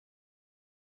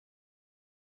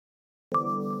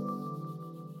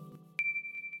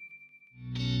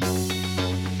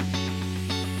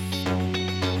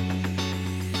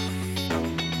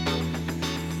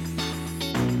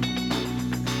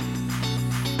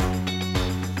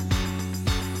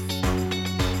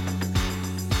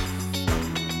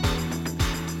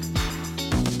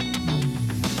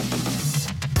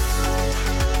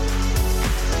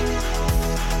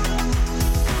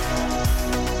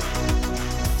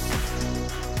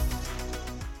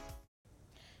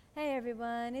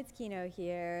everyone, it's Kino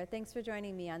here. Thanks for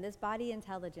joining me on this Body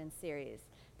Intelligence series.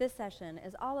 This session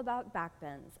is all about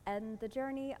backbends and the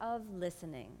journey of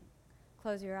listening.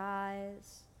 Close your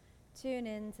eyes, tune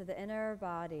in to the inner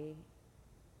body.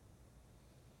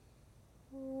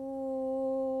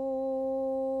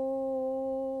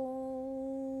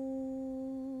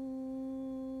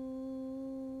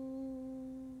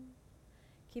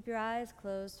 Keep your eyes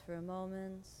closed for a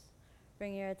moment.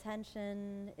 Bring your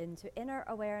attention into inner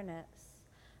awareness,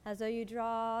 as though you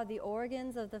draw the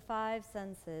organs of the five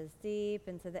senses deep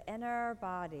into the inner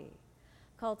body.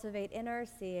 Cultivate inner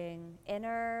seeing,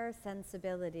 inner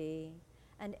sensibility,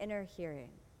 and inner hearing.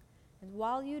 And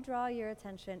while you draw your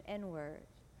attention inward,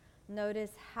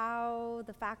 notice how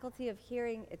the faculty of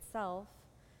hearing itself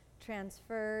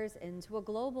transfers into a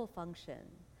global function,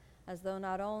 as though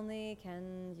not only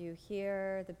can you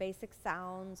hear the basic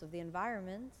sounds of the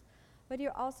environment, but you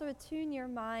also attune your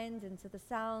mind into the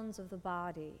sounds of the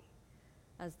body,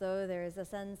 as though there is a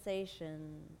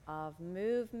sensation of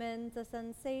movement, a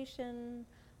sensation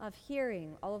of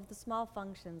hearing all of the small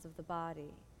functions of the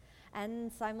body.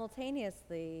 And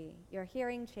simultaneously, your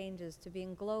hearing changes to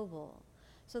being global,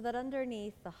 so that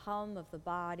underneath the hum of the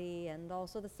body and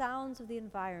also the sounds of the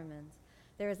environment,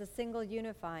 there is a single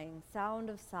unifying sound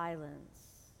of silence.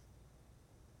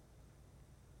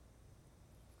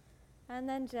 And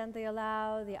then gently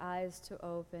allow the eyes to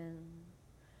open,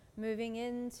 moving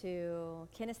into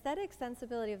kinesthetic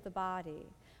sensibility of the body.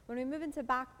 When we move into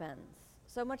backbends,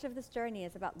 so much of this journey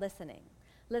is about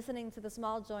listening to the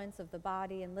small joints of the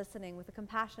body and listening with a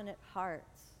compassionate heart,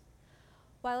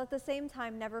 while at the same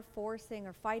time never forcing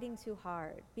or fighting too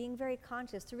hard, being very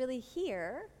conscious to really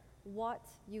hear what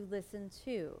you listen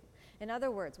to. In other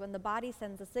words, when the body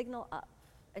sends a signal up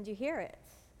and you hear it,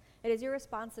 it is your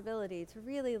responsibility to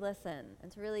really listen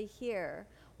and to really hear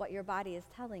what your body is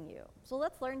telling you. So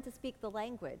let's learn to speak the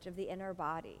language of the inner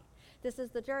body. This is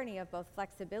the journey of both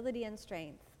flexibility and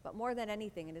strength, but more than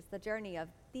anything, it is the journey of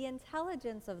the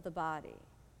intelligence of the body.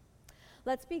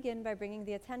 Let's begin by bringing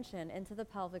the attention into the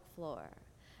pelvic floor,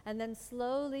 and then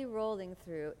slowly rolling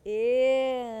through.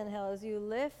 Inhale as you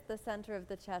lift the center of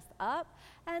the chest up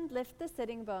and lift the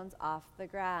sitting bones off the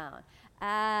ground.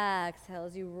 Exhale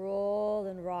as you roll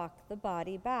and rock the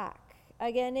body back.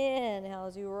 Again, inhale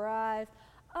as you rise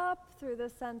up through the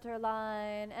center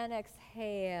line, and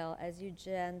exhale as you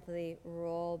gently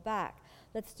roll back.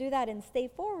 Let's do that and stay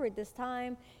forward this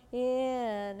time.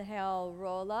 Inhale,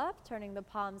 roll up, turning the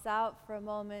palms out for a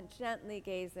moment, gently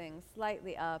gazing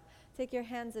slightly up. Take your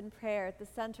hands in prayer at the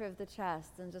center of the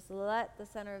chest and just let the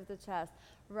center of the chest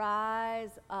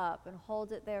rise up and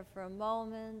hold it there for a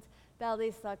moment.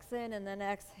 Belly sucks in, and then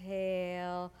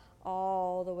exhale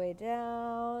all the way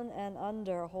down and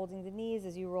under, holding the knees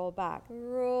as you roll back.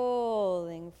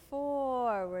 Rolling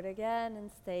forward again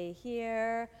and stay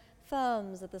here.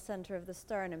 Thumbs at the center of the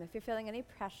sternum. If you're feeling any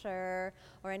pressure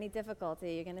or any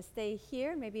difficulty, you're going to stay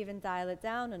here, maybe even dial it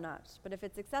down a notch. But if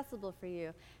it's accessible for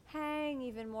you, hang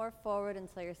even more forward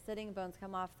until your sitting bones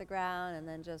come off the ground, and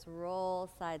then just roll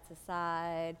side to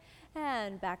side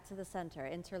and back to the center.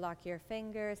 Interlock your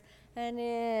fingers and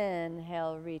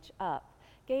inhale, reach up.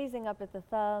 Gazing up at the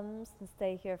thumbs, and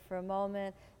stay here for a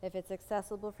moment. If it's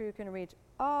accessible for you, you can reach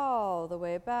all the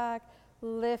way back,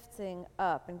 lifting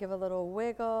up, and give a little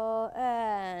wiggle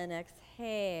and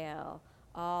exhale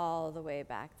all the way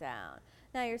back down.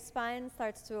 Now your spine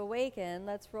starts to awaken.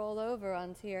 Let's roll over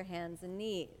onto your hands and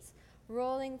knees.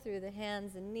 Rolling through the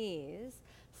hands and knees,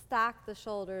 stack the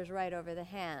shoulders right over the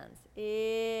hands.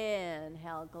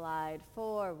 Inhale, glide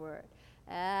forward.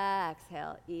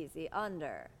 Exhale, easy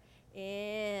under.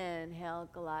 Inhale,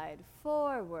 glide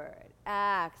forward.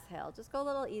 Exhale, just go a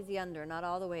little easy under, not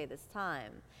all the way this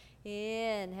time.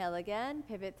 Inhale again,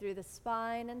 pivot through the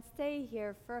spine and stay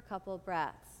here for a couple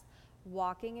breaths.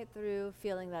 Walking it through,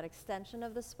 feeling that extension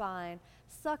of the spine,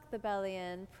 suck the belly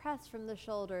in, press from the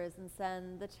shoulders, and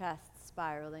send the chest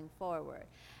spiraling forward.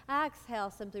 Exhale,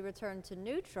 simply return to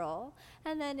neutral,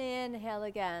 and then inhale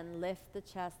again, lift the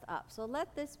chest up. So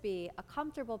let this be a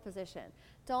comfortable position.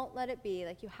 Don't let it be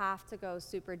like you have to go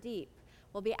super deep.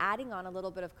 We'll be adding on a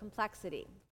little bit of complexity.